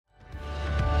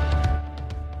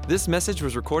This message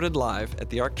was recorded live at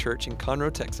the Ark Church in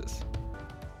Conroe, Texas.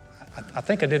 I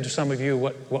think I did to some of you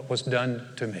what was done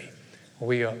to me.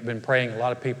 We've been praying. A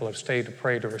lot of people have stayed to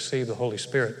pray to receive the Holy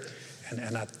Spirit.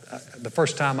 And the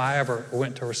first time I ever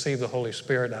went to receive the Holy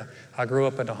Spirit, I grew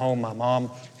up in a home. My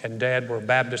mom and dad were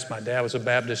Baptist. My dad was a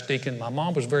Baptist deacon. My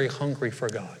mom was very hungry for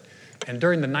God. And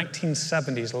during the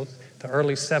 1970s, the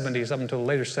early 70s, up until the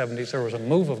later 70s, there was a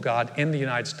move of God in the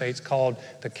United States called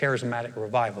the Charismatic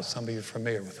Revival. Some of you are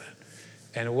familiar with that.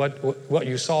 And what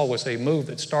you saw was a move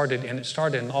that started, and it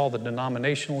started in all the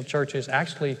denominational churches.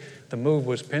 Actually, the move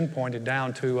was pinpointed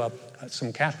down to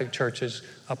some Catholic churches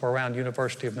up around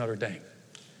University of Notre Dame.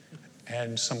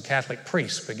 And some Catholic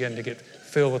priests began to get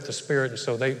filled with the Spirit, and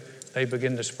so they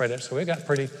began to spread it. So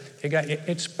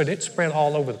it spread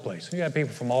all over the place. You got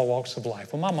people from all walks of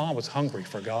life. Well, my mom was hungry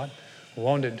for God,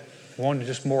 wanted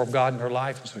just more of God in her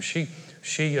life, and so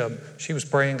she was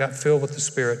praying, got filled with the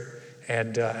Spirit.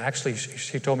 And actually,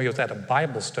 she told me it was at a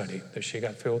Bible study that she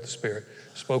got filled with the Spirit,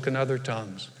 spoke in other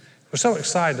tongues. Was so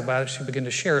excited about it, she began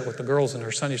to share it with the girls in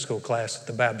her Sunday school class at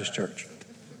the Baptist church.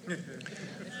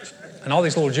 And all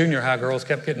these little junior high girls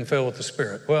kept getting filled with the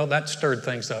Spirit. Well, that stirred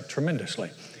things up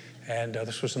tremendously. And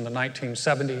this was in the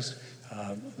 1970s.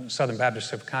 Southern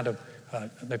Baptists have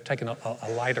they've taken a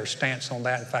lighter stance on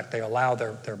that. In fact, they allow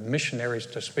their missionaries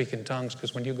to speak in tongues,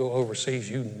 because when you go overseas,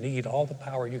 you need all the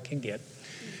power you can get.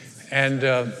 And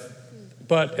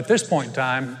but at this point in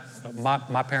time,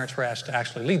 my parents were asked to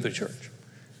actually leave the church.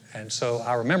 And so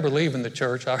I remember leaving the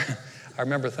church. I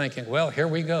remember thinking, well, here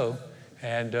we go.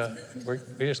 And we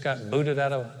just got booted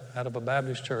out of a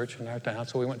Baptist church in our town.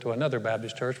 So we went to another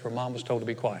Baptist church where Mom was told to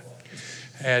be quiet.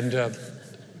 And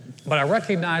but I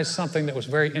recognized something that was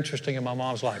very interesting in my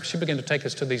mom's life. She began to take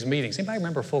us to these meetings. Anybody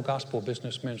remember Full Gospel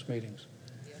Businessmen's meetings?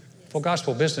 Full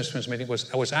Gospel Businessmen's meeting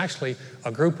was actually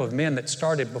a group of men that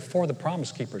started before the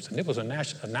Promise Keepers, and it was a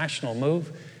national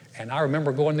move. And I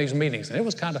remember going to these meetings, and it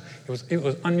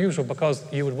was unusual, because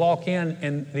you would walk in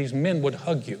and these men would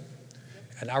hug you.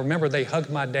 And I remember they hugged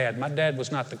my dad. My dad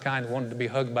was not the kind who wanted to be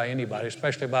hugged by anybody,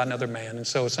 especially by another man. And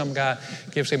so some guy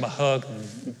gives him a hug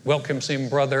and welcomes him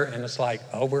brother, and it's like,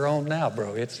 oh, we're on now,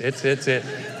 bro. It's it.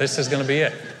 This is going to be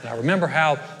it. And I remember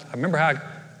how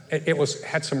it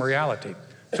had some reality.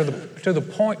 To the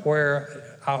point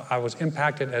where I was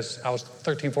impacted as I was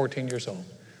 13, 14 years old.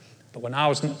 But when I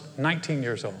was 19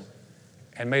 years old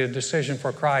and made a decision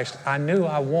for Christ, I knew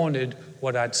I wanted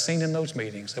what I'd seen in those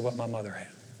meetings and what my mother had.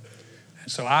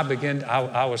 And so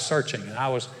I was searching, and I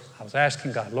was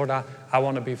asking God, Lord, I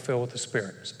want to be filled with the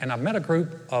Spirit. And I met a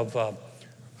group of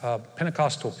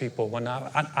Pentecostal people when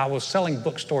I was selling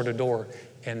bookstore to door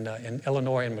in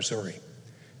Illinois and Missouri.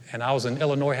 And I was in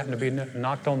Illinois, happened to be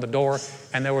knocked on the door,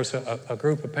 and there was a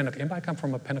group of Pentecostal. Anybody come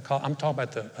from a Pentecostal? I'm talking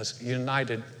about the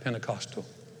United Pentecostal.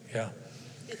 Yeah.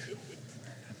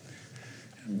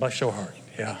 Bless your heart.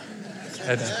 Yeah.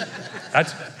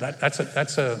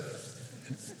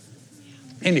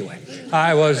 Anyway,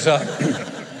 I was.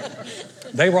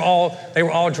 They were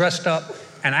all dressed up,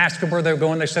 and I asked them where they were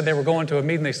going. They said they were going to a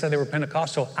meeting. They said they were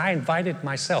Pentecostal. I invited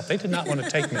myself. They did not want to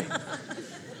take me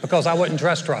because I wasn't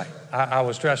dressed right. I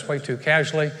was dressed way too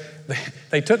casually.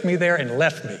 They took me there and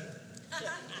left me.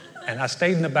 And I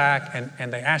stayed in the back,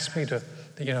 and they asked me to,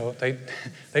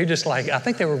 they just I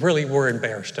think they were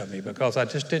embarrassed of me, because I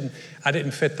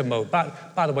didn't fit the mold.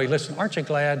 By the way, listen, aren't you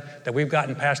glad that we've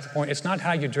gotten past the point? It's not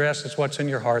how you dress, it's what's in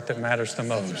your heart that matters the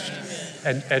most.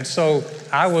 And so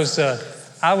I was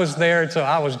there, so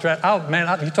I was dressed. Oh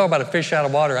man, you talk about a fish out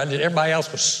of water. Everybody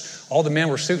else all the men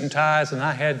were suit and ties, and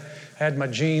I had my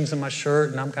jeans and my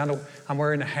shirt, and I'm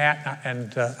wearing a hat,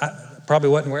 and I probably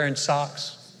wasn't wearing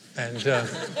socks, and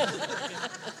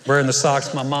wearing the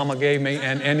socks my mama gave me.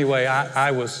 And anyway,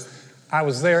 I was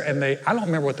there, and I don't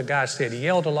remember what the guy said. He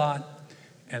yelled a lot,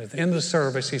 and at the end of the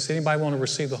service, he said, anybody want to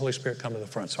receive the Holy Spirit, come to the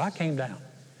front. So I came down,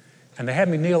 and they had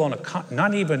me kneel on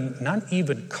not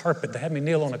even carpet. They had me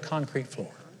kneel on a concrete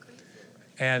floor,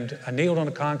 and I kneeled on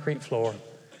a concrete floor,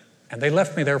 and they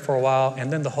left me there for a while,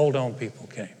 and then the hold on people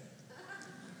came.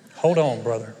 Hold on,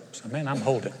 brother. So, man, I'm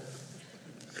holding.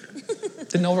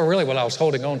 Didn't know really what I was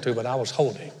holding on to, but I was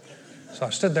holding. So I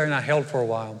stood there and I held for a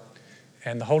while,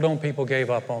 and the hold on people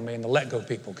gave up on me, and the let go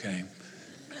people came.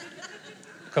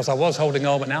 Because I was holding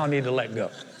on, but now I need to let go.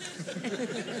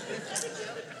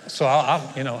 So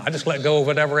I just let go of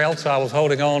whatever else I was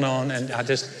holding on, and I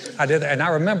did. And I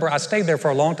remember I stayed there for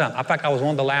a long time. In fact, I was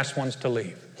one of the last ones to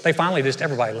leave. They finally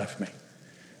everybody left me.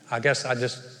 I guess I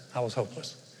was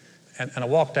hopeless. And I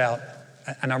walked out,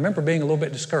 and I remember being a little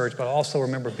bit discouraged, but I also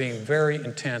remember being very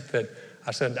intent that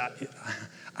I said,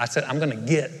 I'm going to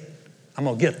get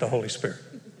the Holy Spirit.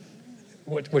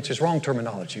 which is wrong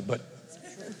terminology, but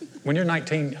when you're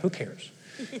 19, who cares?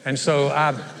 And so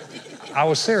I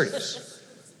was serious.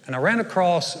 And I ran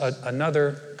across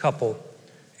another couple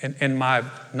in my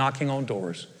knocking on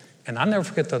doors. And I'll never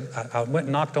forget I went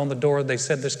and knocked on the door. They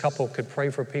said this couple could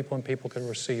pray for people and people could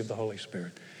receive the Holy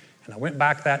Spirit. And I went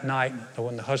back that night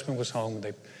when the husband was home.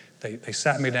 They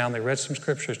sat me down. They read some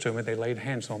scriptures to me. They laid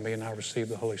hands on me, and I received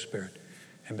the Holy Spirit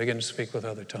and began to speak with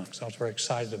other tongues. I was very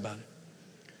excited about it.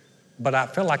 But I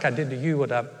felt like I did to you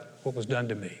what was done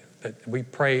to me. That we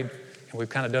prayed, and we've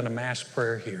kind of done a mass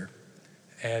prayer here.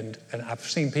 And I've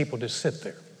seen people just sit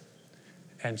there.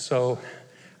 And so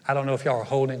I don't know if y'all are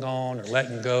holding on or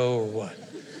letting go or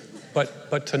what.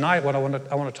 But tonight, I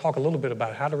want to talk a little bit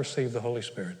about how to receive the Holy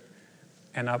Spirit.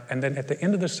 And then at the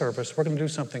end of the service, we're going to do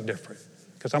something different.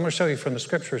 Because I'm going to show you from the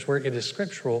scriptures where it is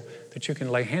scriptural that you can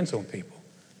lay hands on people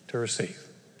to receive.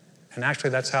 And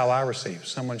actually, that's how I received.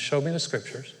 Someone showed me the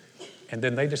scriptures, and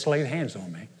then they just laid hands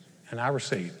on me, and I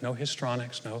received. No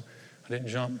histrionics, I didn't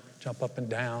jump up and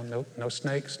down, no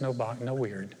snakes, no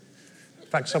weird. In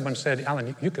fact, someone said,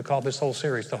 Alan, you could call this whole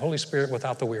series The Holy Spirit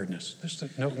Without the Weirdness. This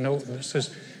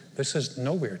is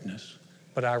no weirdness,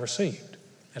 but I received.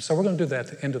 And so we're going to do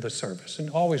that at the end of the service. And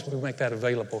always we make that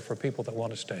available for people that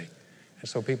want to stay. And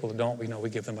so people that don't, we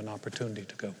give them an opportunity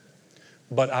to go.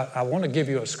 But I want to give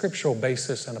you a scriptural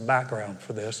basis and a background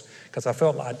for this, because I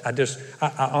felt like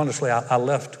honestly, I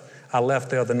left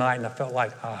the other night and I felt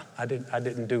like I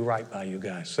didn't do right by you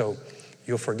guys. So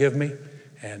you'll forgive me,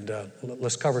 and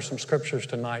let's cover some scriptures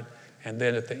tonight. And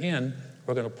then at the end,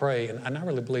 we're going to pray. And I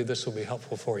really believe this will be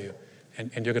helpful for you,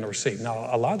 and you're going to receive.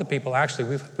 Now, a lot of the people,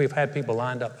 actually, we've had people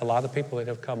lined up. A lot of the people that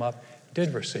have come up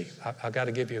did receive. I've got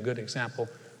to give you a good example.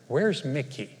 Where's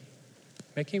Mickey?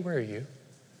 Mickey, where are you?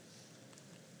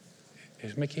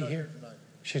 Is Mickey here?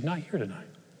 She's not here tonight.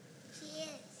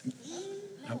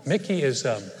 Mickey is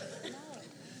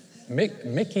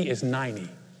Mickey is 90,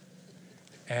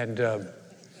 and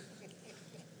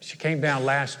she came down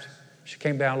last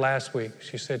week.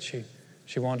 She said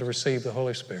she wanted to receive the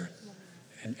Holy Spirit,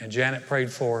 and Janet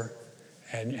prayed for her,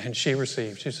 and she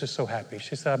received. She's just so happy.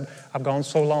 She said, "I've gone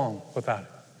so long without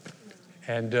it,"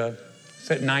 and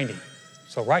it's at 90.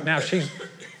 So right now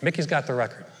Mickey's got the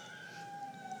record.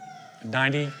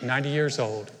 90 years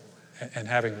old and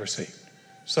having received.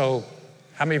 So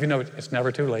how many of you know it's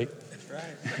never too late? That's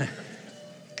right.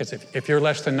 Because if you're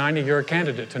less than 90, you're a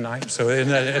candidate tonight. So isn't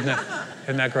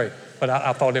that great? But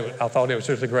I thought it was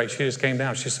really great. She just came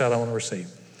down. She said, "I want to receive."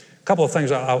 A couple of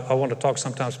things I want to talk.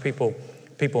 Sometimes people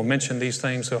mention these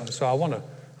things. So I want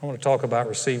to talk about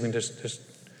receiving. Just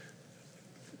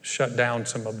shut down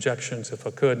some objections if I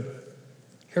could.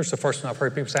 Here's the first one I've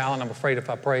heard people say, "Alan, I'm afraid if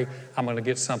I pray, I'm going to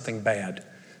get something bad."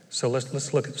 So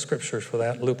let's look at the scriptures for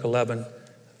that. Luke 11,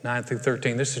 9 through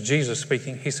 13. This is Jesus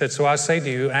speaking. He said, "So I say to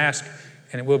you, ask,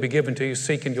 and it will be given to you.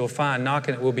 Seek, and you'll find. Knock,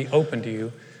 and it will be opened to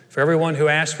you. For everyone who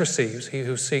asks receives. He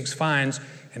who seeks finds.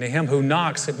 And to him who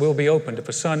knocks, it will be opened. If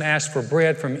a son asks for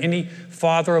bread from any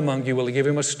father among you, will he give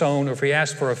him a stone? Or if he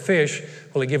asks for a fish,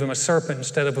 will he give him a serpent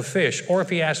instead of a fish? Or if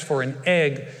he asks for an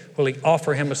egg, will he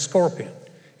offer him a scorpion?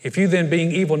 If you then,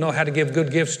 being evil, know how to give good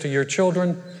gifts to your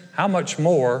children, how much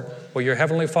more will your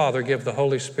heavenly Father give the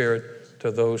Holy Spirit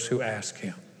to those who ask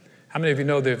him?" How many of you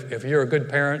know that if you're a good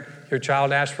parent, your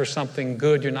child asks for something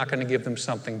good, you're not going to give them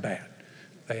something bad?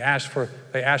 They ask for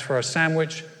a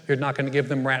sandwich, you're not going to give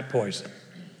them rat poison.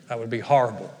 That would be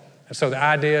horrible. And so the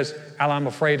idea is, Alan, I'm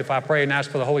afraid if I pray and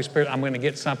ask for the Holy Spirit, I'm going to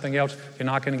get something else. You're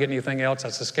not going to get anything else.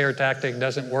 That's a scare tactic.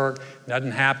 Doesn't work.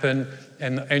 Doesn't happen.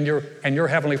 And your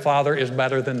Heavenly Father is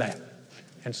better than that.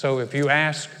 And so if you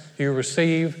ask, you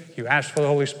receive. You ask for the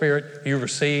Holy Spirit, you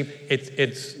receive.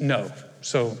 It's no.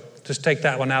 So just take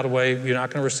that one out of the way. You're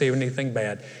not going to receive anything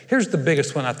bad. Here's the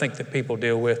biggest one I think that people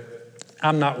deal with.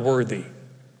 I'm not worthy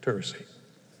to receive.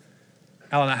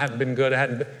 Alan, I haven't been good. I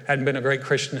hadn't been a great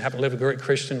Christian. I haven't lived a great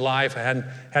Christian life. I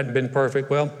hadn't been perfect.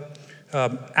 Well,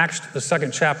 Acts, the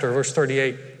 2nd chapter, verse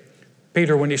 38,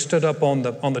 Peter, when he stood up on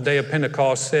the day of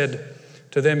Pentecost, said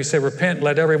to them, he said, "Repent,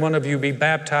 let every one of you be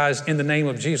baptized in the name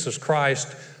of Jesus Christ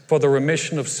for the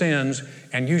remission of sins,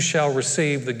 and you shall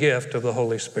receive the gift of the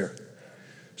Holy Spirit."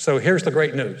 So here's the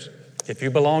great news. If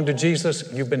you belong to Jesus,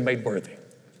 you've been made worthy.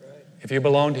 If you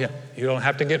belong to him, you don't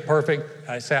have to get perfect.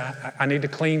 I say, I need to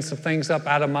clean some things up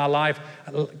out of my life.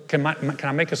 Can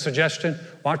I make a suggestion?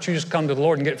 Why don't you just come to the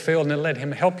Lord and get filled, and then let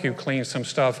him help you clean some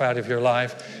stuff out of your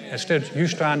life instead of you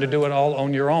trying to do it all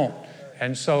on your own.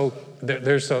 And so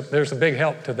there's a big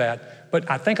help to that. But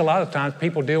I think a lot of times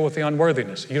people deal with the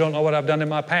unworthiness. You don't know what I've done in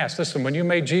my past. Listen, when you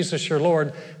made Jesus your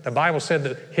Lord, the Bible said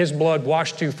that his blood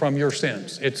washed you from your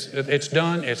sins. It's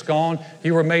done, it's gone.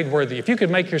 You were made worthy. If you could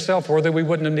make yourself worthy, we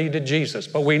wouldn't have needed Jesus.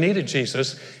 But we needed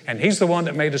Jesus, and he's the one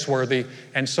that made us worthy.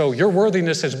 And so your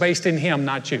worthiness is based in him,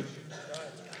 not you.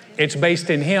 It's based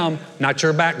in him, not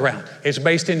your background. It's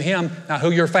based in him, not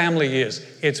who your family is.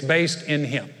 It's based in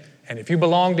him. And if you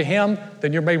belong to him,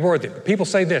 then you're made worthy. But people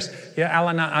say this, yeah,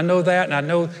 Alan, I know that, and I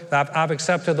know that I've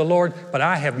accepted the Lord, but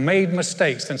I have made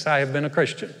mistakes since I have been a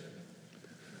Christian.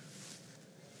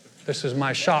 This is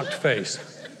my shocked face.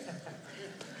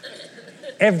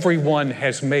 Everyone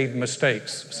has made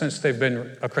mistakes since they've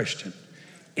been a Christian.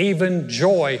 Even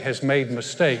Joy has made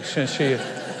mistakes since she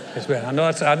has been. I know,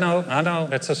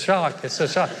 it's a shock, it's a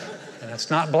shock. And it's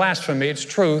not blasphemy, it's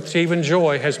truth. Even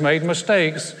Joy has made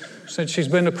mistakes since she's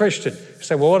been a Christian. You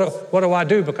say, well, what do I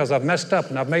do because I've messed up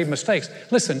and I've made mistakes?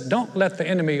 Listen, don't let the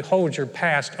enemy hold your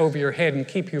past over your head and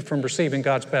keep you from receiving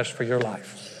God's best for your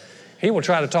life. He will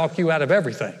try to talk you out of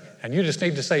everything. And you just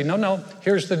need to say, no,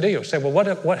 here's the deal. Say, well,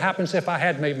 what happens if I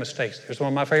had made mistakes? Here's one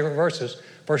of my favorite verses.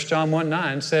 1 John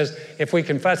 1:9 says, if we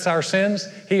confess our sins,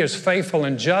 he is faithful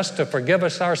and just to forgive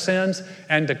us our sins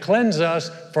and to cleanse us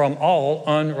from all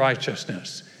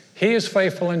unrighteousness. He is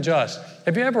faithful and just.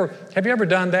 Have you ever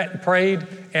done that and prayed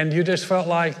and you just felt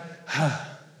like,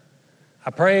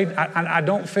 I prayed, I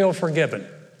don't feel forgiven?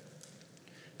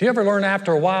 Do you ever learn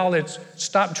after a while it's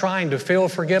stop trying to feel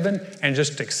forgiven and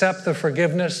just accept the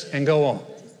forgiveness and go on?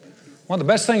 One of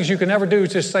the best things you can ever do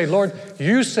is just say, Lord,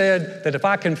 you said that if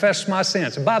I confess my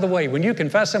sins, and by the way, when you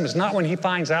confess them, it's not when he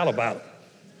finds out about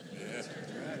it.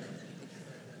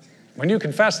 When you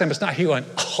confess them, it's not he going,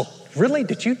 oh, really?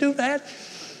 Did you do that?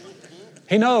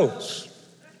 He knows.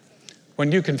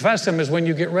 When you confess them is when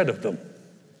you get rid of them.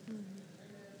 Do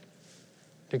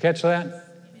you catch that? Amen.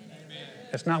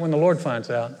 It's not when the Lord finds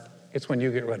out. It's when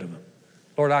you get rid of them.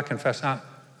 Lord, I confess,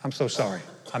 I'm so sorry.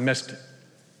 I missed it.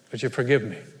 Would you forgive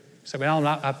me? You say, well,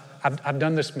 I've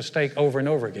done this mistake over and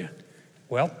over again.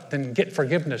 Well, then get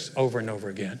forgiveness over and over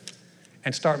again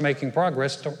and start making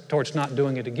progress towards not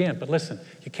doing it again. But listen,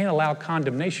 you can't allow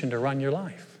condemnation to run your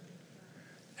life.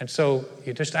 And so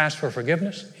you just ask for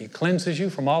forgiveness. He cleanses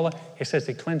you from he says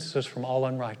he cleanses us from all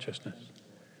unrighteousness.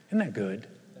 Isn't that good?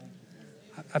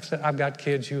 I've got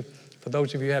kids. For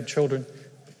those of you who have children,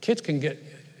 kids can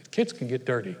get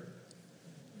dirty.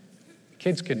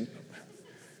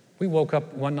 We woke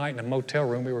up one night in a motel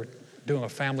room. We were doing a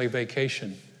family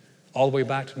vacation all the way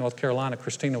back to North Carolina.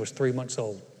 Christina was 3 months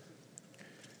old.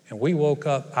 And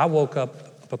I woke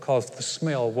up because the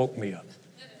smell woke me up.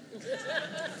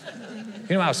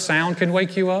 You know how sound can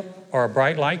wake you up or a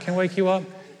bright light can wake you up?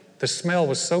 The smell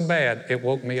was so bad, it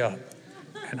woke me up.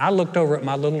 And I looked over at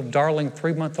my little darling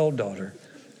 3-month-old daughter,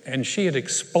 and she had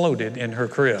exploded in her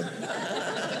crib.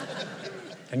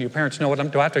 And you parents know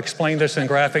do I have to explain this in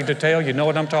graphic detail? You know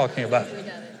what I'm talking about.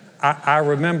 I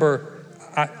remember,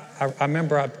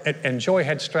 and Joy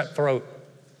had strep throat.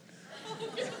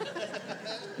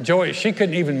 Joy, she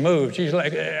couldn't even move. She's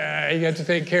like, you have to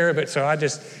take care of it. So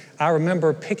I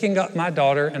remember picking up my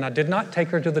daughter, and I did not take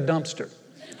her to the dumpster.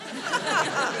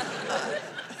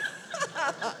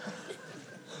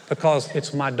 Because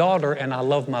it's my daughter, and I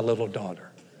love my little daughter.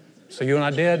 So you and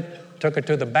I took her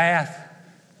to the bath,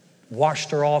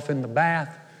 washed her off in the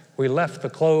bath. We left the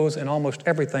clothes and almost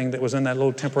everything that was in that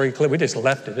little temporary clip. We just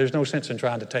left it. There's no sense in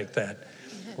trying to take that.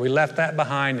 We left that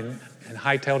behind and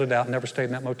hightailed it out and never stayed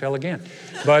in that motel again.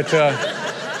 But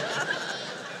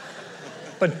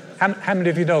how many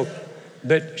of you know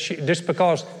that just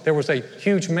because there was a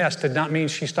huge mess did not mean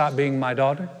she stopped being my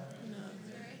daughter?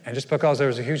 And just because there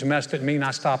was a huge mess didn't mean I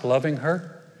stopped loving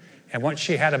her. And once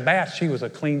she had a bath, she was a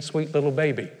clean, sweet little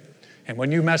baby. And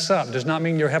when you mess up, does not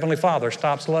mean your Heavenly Father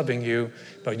stops loving you,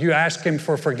 but you ask Him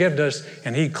for forgiveness,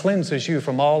 and He cleanses you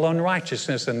from all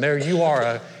unrighteousness, and there you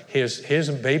are, His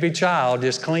baby child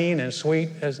is clean and sweet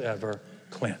as ever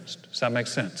cleansed. Does that make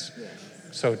sense? Yeah.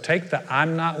 So take the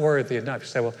I'm not worthy enough. You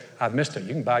say, well, I've missed it.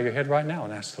 You can bow your head right now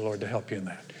and ask the Lord to help you in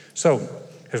that. So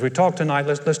as we talk tonight,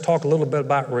 let's talk a little bit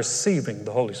about receiving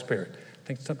the Holy Spirit.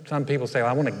 I think some people say,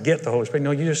 well, I want to get the Holy Spirit.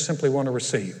 No, you just simply want to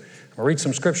receive. I'll read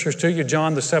some scriptures to you.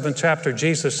 John, the 7th chapter,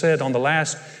 Jesus said, on the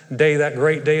last day, that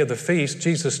great day of the feast,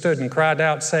 Jesus stood and cried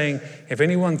out, saying, if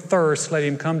anyone thirsts, let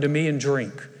him come to me and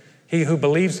drink. He who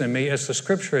believes in me, as the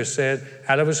scripture has said,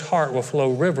 out of his heart will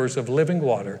flow rivers of living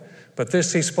water. But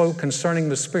this he spoke concerning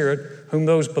the Spirit, whom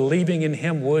those believing in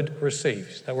him would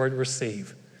receive. That word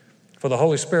receive. For the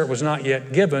Holy Spirit was not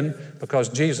yet given because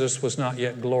Jesus was not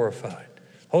yet glorified.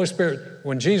 Holy Spirit,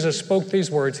 when Jesus spoke these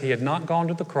words, he had not gone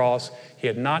to the cross. He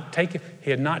had not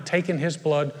taken his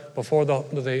blood before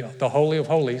the Holy of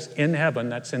Holies in heaven.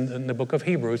 That's in the book of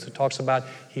Hebrews. It talks about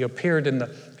he appeared in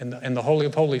the Holy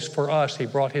of Holies for us. He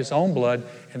brought his own blood,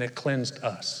 and it cleansed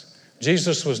us.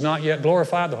 Jesus was not yet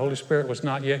glorified. The Holy Spirit was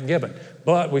not yet given.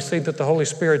 But we see that the Holy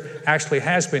Spirit actually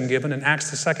has been given in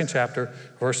Acts, the 2nd chapter,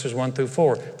 verses 1 through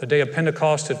 4. The day of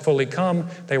Pentecost had fully come.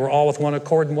 They were all with one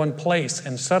accord in one place.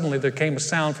 And suddenly there came a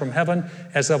sound from heaven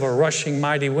as of a rushing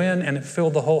mighty wind, and it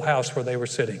filled the whole house where they were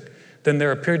sitting. Then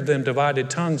there appeared to them divided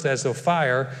tongues as of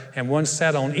fire, and one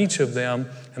sat on each of them,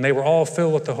 and they were all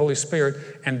filled with the Holy Spirit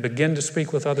and began to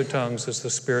speak with other tongues as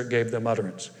the Spirit gave them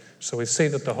utterance. So we see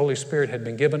that the Holy Spirit had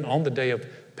been given on the day of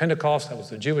Pentecost. That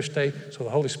was the Jewish day. So the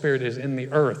Holy Spirit is in the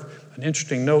earth. An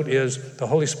interesting note is the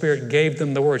Holy Spirit gave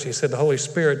them the words. He said the Holy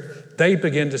Spirit, they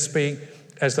began to speak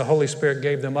as the Holy Spirit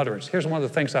gave them utterance. Here's one of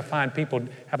the things I find people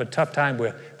have a tough time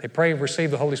with. They pray, receive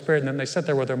the Holy Spirit, and then they sit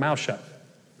there with their mouth shut.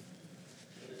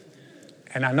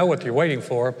 And I know what you're waiting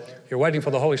for. You're waiting for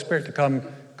the Holy Spirit to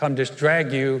come just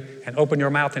drag you and open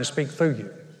your mouth and speak through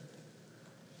you.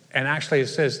 And actually it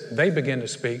says they begin to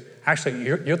speak. Actually,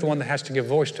 you're the one that has to give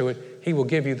voice to it. He will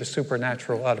give you the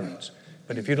supernatural utterance.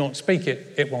 But if you don't speak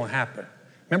it, it won't happen.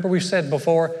 Remember we said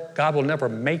before, God will never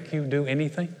make you do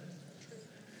anything.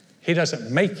 He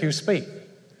doesn't make you speak.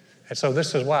 And so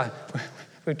this is why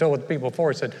we told the people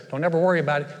before, it said, don't ever worry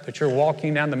about it, that you're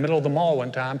walking down the middle of the mall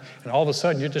one time, and all of a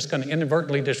sudden you're just going to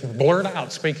inadvertently just blurt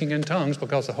out speaking in tongues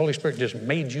because the Holy Spirit just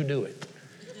made you do it.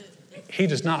 He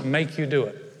does not make you do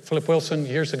it. Philip Wilson,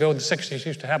 years ago in the 60s,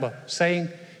 used to have a saying.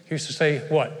 He used to say,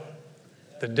 what?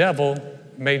 The devil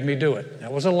made me do it.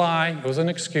 That was a lie. It was an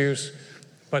excuse.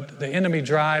 But the enemy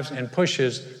drives and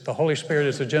pushes. The Holy Spirit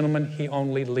is a gentleman. He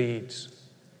only leads.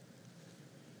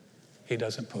 He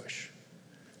doesn't push.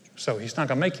 So he's not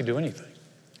going to make you do anything.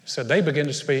 So they begin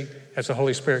to speak as the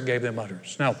Holy Spirit gave them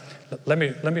utterance. Now, let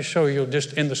me show you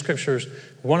just in the scriptures,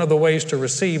 one of the ways to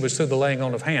receive is through the laying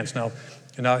on of hands. Now,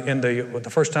 in the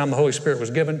first time the Holy Spirit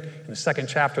was given, in the 2nd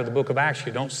chapter of the book of Acts,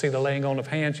 you don't see the laying on of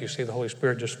hands. You see the Holy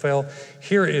Spirit just fell.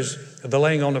 Here is the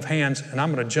laying on of hands, and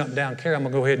I'm going to jump down. Carrie, I'm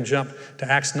going to go ahead and jump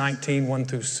to Acts 19, 1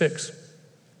 through 6.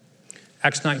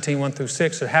 Acts 19, 1 through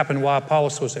 6. It happened while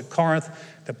Apollos was at Corinth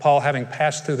that Paul, having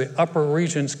passed through the upper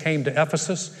regions, came to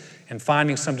Ephesus, and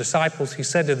finding some disciples, he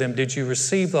said to them, did you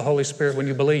receive the Holy Spirit when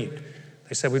you believed?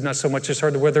 They said, we've not so much as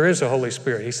heard of where there is a Holy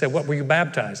Spirit. He said, what were you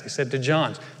baptized? They said, to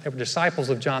John's. They were disciples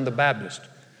of John the Baptist.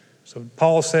 So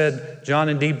Paul said, John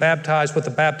indeed baptized with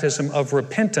the baptism of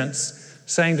repentance,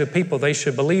 saying to people they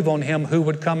should believe on him who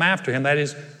would come after him, that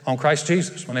is, on Christ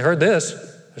Jesus. When they heard this,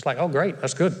 it's like, oh, great,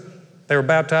 that's good. They were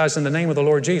baptized in the name of the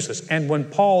Lord Jesus. And when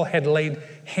Paul had laid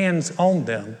hands on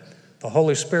them, the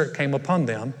Holy Spirit came upon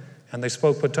them, and they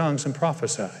spoke with tongues and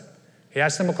prophesied. He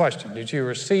asked them a question. Did you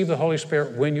receive the Holy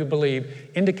Spirit when you believe?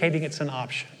 Indicating it's an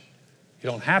option. You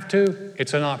don't have to.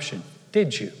 It's an option.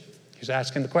 Did you? He's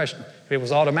asking the question. If it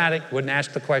was automatic, wouldn't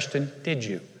ask the question, did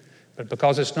you? But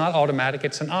because it's not automatic,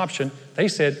 it's an option. They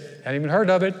said, hadn't even heard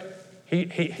of it.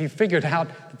 He figured out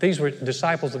that these were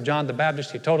disciples of John the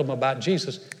Baptist. He told them about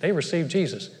Jesus. They received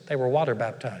Jesus. They were water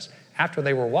baptized. After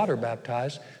they were water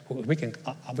baptized, we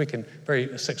can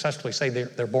very successfully say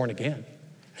they're born again.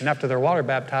 And after they're water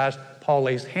baptized, Paul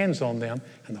lays hands on them,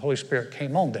 and the Holy Spirit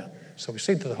came on them. So we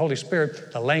see that the Holy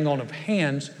Spirit, the laying on of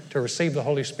hands to receive the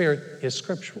Holy Spirit, is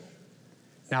scriptural.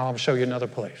 Now I'll show you another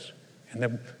place. And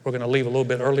then we're going to leave a little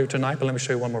bit earlier tonight, but let me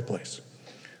show you one more place.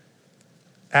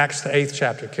 Acts, the 8th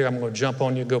chapter. Kerry, I'm going to jump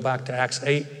on you, go back to Acts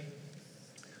 8,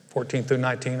 14 through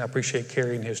 19. I appreciate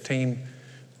Kerry and his team.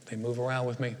 They move around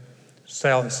with me.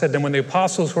 So it said, then when the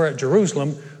apostles were at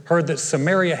Jerusalem, heard that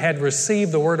Samaria had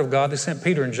received the word of God, they sent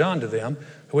Peter and John to them.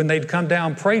 When they'd come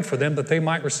down, prayed for them that they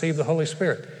might receive the Holy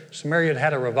Spirit. Samaria had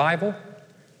had a revival.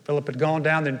 Philip had gone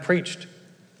down and preached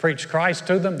Christ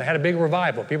to them. They had a big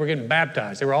revival. People were getting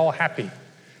baptized. They were all happy.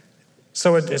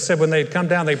 So it said when they'd come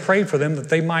down, they prayed for them that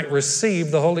they might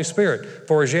receive the Holy Spirit.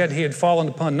 For as yet he had fallen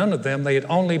upon none of them. They had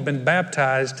only been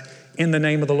baptized in the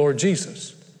name of the Lord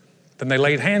Jesus. Then they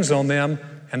laid hands on them,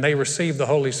 and they received the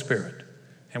Holy Spirit.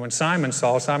 And when Simon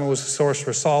was the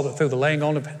sorcerer, saw that through the laying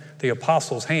on of the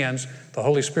apostles' hands, the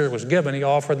Holy Spirit was given, he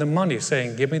offered them money,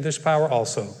 saying, give me this power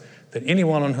also, that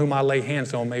anyone on whom I lay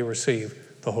hands on may receive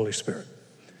the Holy Spirit.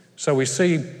 So we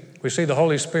see the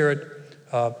Holy Spirit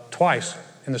twice.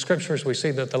 In the scriptures, we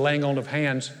see that the laying on of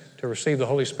hands to receive the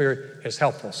Holy Spirit is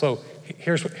helpful. So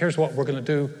here's what we're going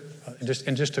to do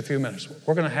in just a few minutes.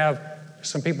 We're going to have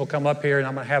some people come up here, and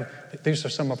I'm going to have, these are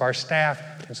some of our staff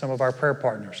and some of our prayer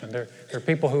partners, and they're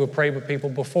people who have prayed with people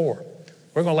before.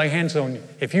 We're going to lay hands on you.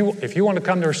 If you want to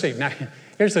come to receive. Now,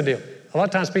 Here's the deal. A lot of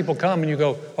times people come and you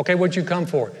go, okay, what'd you come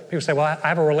for? People say, well, I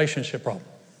have a relationship problem.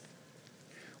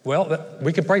 Well,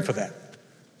 we can pray for that.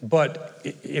 But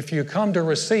if you come to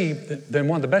receive, then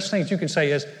one of the best things you can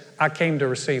say is, I came to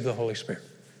receive the Holy Spirit.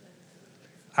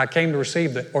 I came to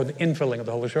receive the infilling of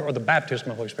the Holy Spirit or the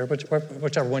baptism of the Holy Spirit,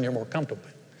 whichever one you're more comfortable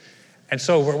with. And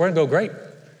so we're going to go, great.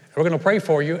 We're going to pray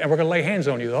for you, and we're going to lay hands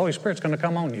on you. The Holy Spirit's going to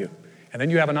come on you. And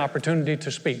then you have an opportunity to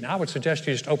speak. Now, I would suggest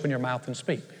you just open your mouth and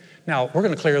speak. Now, we're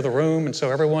going to clear the room, and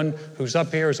so everyone who's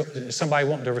up here is somebody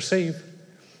wanting to receive.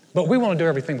 But we want to do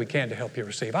everything we can to help you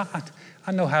receive.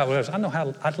 I know how it is. I know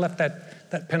how I left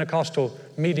that Pentecostal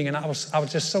meeting, and I was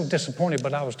just so disappointed,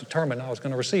 but I was determined I was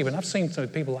going to receive. And I've seen some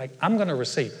people like, I'm going to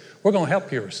receive. We're going to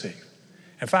help you receive.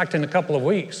 In fact, in a couple of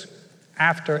weeks,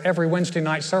 after every Wednesday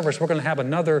night service, we're going to have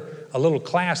a little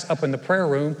class up in the prayer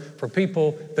room for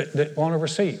people that want to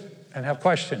receive and have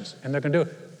questions, and they're going to do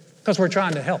it because we're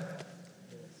trying to help.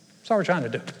 That's all we're trying to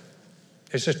do.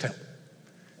 It's just help.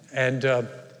 And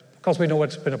because we know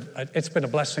it's been a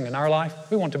blessing in our life,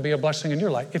 we want to be a blessing in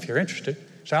your life if you're interested.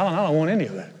 So Alan, I don't want any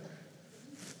of that.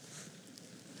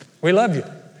 We love you.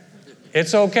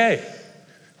 It's okay.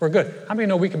 We're good. How many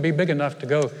know we can be big enough to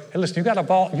go, hey, listen, you got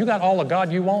all the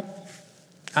God you want?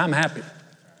 I'm happy.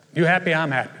 You happy?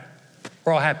 I'm happy.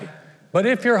 We're all happy. But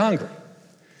if you're hungry,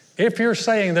 if you're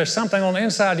saying there's something on the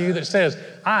inside of you that says,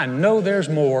 I know there's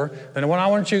more, then what I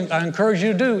encourage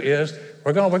you to do is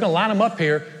we're going to line them up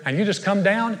here, and you just come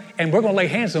down, and we're going to lay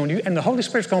hands on you, and the Holy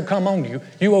Spirit's going to come on you.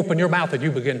 You open your mouth and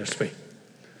you begin to speak.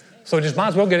 So just might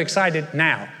as well get excited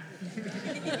now.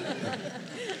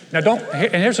 Now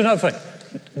and here's another thing.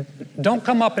 Don't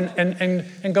come up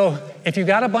and go, if you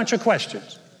got a bunch of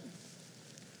questions.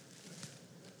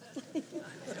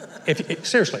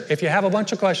 Seriously, if you have a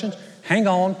bunch of questions, hang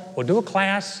on. We'll do a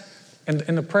class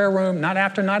in the prayer room, not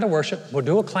after night of worship. We'll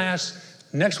do a class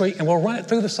next week, and we'll run it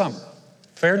through the summer.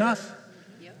 Fair enough?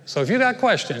 Yep. So if you got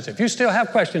questions, if you still have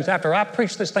questions after I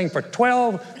preach this thing for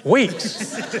 12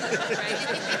 weeks,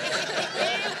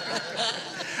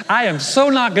 I am so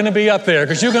not going to be up there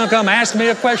because you're going to come ask me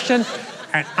a question,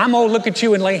 and I'm going to look at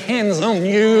you and lay hands on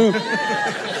you.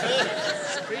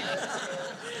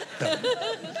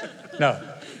 No,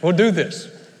 we'll do this.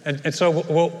 And so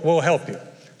we'll help you.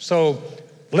 So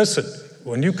listen,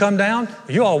 when you come down,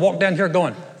 you all walk down here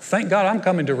going, thank God I'm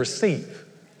coming to receive.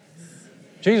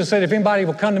 Jesus said, if anybody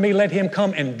will come to me, let him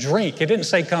come and drink. He didn't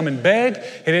say come and beg.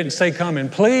 He didn't say come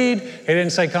and plead. He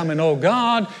didn't say come and, oh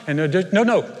God. And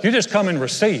no, you just come and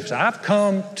receive. So I've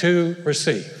come to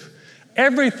receive.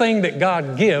 Everything that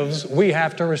God gives, we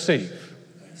have to receive.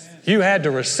 You had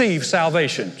to receive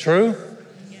salvation, true?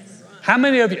 How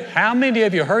many of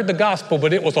you heard the gospel,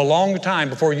 but it was a long time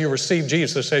before you received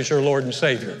Jesus as your Lord and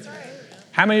Savior?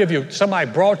 How many of you,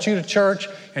 somebody brought you to church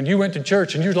and you went to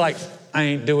church and you're like, I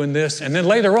ain't doing this. And then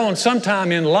later on,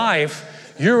 sometime in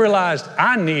life, you realized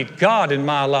I need God in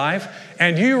my life,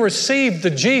 and you received the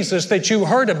Jesus that you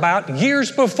heard about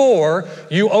years before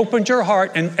you opened your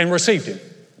heart and received him.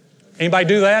 Anybody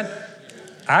do that?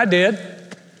 I did.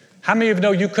 How many of you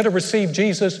know you could have received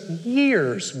Jesus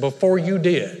years before you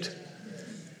did?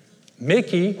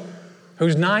 Mickey,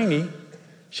 who's 90,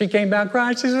 she came back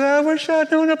crying. She said, I wish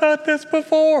I'd known about this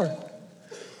before.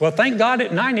 Well, thank God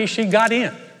at 90 she got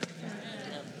in.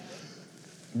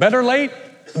 Better late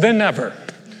than never.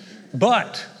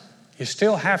 But you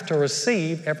still have to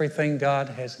receive everything God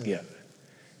has given.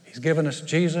 He's given us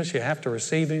Jesus. You have to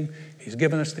receive him. He's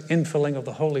given us the infilling of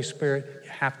the Holy Spirit.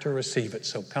 You have to receive it.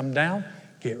 So come down,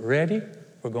 get ready.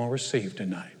 We're going to receive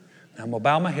tonight. Now I'm going to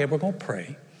bow my head. We're going to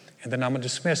pray. And then I'm going to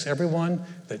dismiss everyone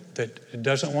that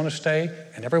doesn't want to stay,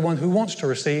 and everyone who wants to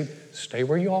receive, stay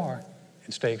where you are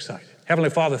and stay excited.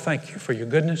 Heavenly Father, thank you for your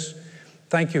goodness.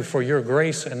 Thank you for your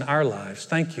grace in our lives.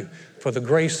 Thank you for the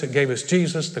grace that gave us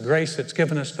Jesus, the grace that's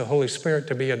given us the Holy Spirit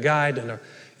to be a guide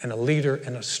and a leader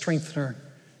and a strengthener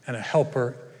and a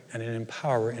helper and an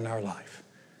empowerer in our life.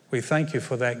 We thank you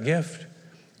for that gift.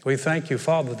 We thank you,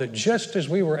 Father, that just as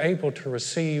we were able to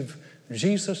receive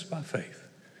Jesus by faith,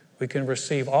 we can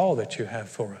receive all that you have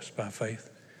for us by faith,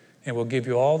 and we'll give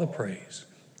you all the praise,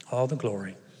 all the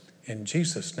glory. In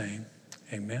Jesus' name,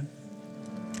 amen.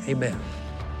 Amen.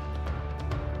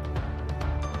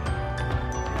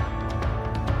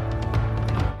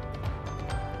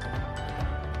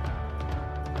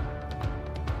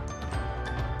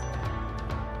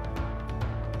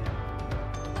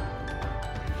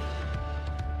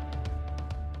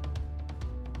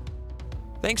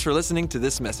 Thanks for listening to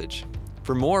this message.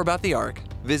 For more about the Ark,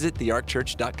 visit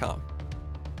thearkchurch.com.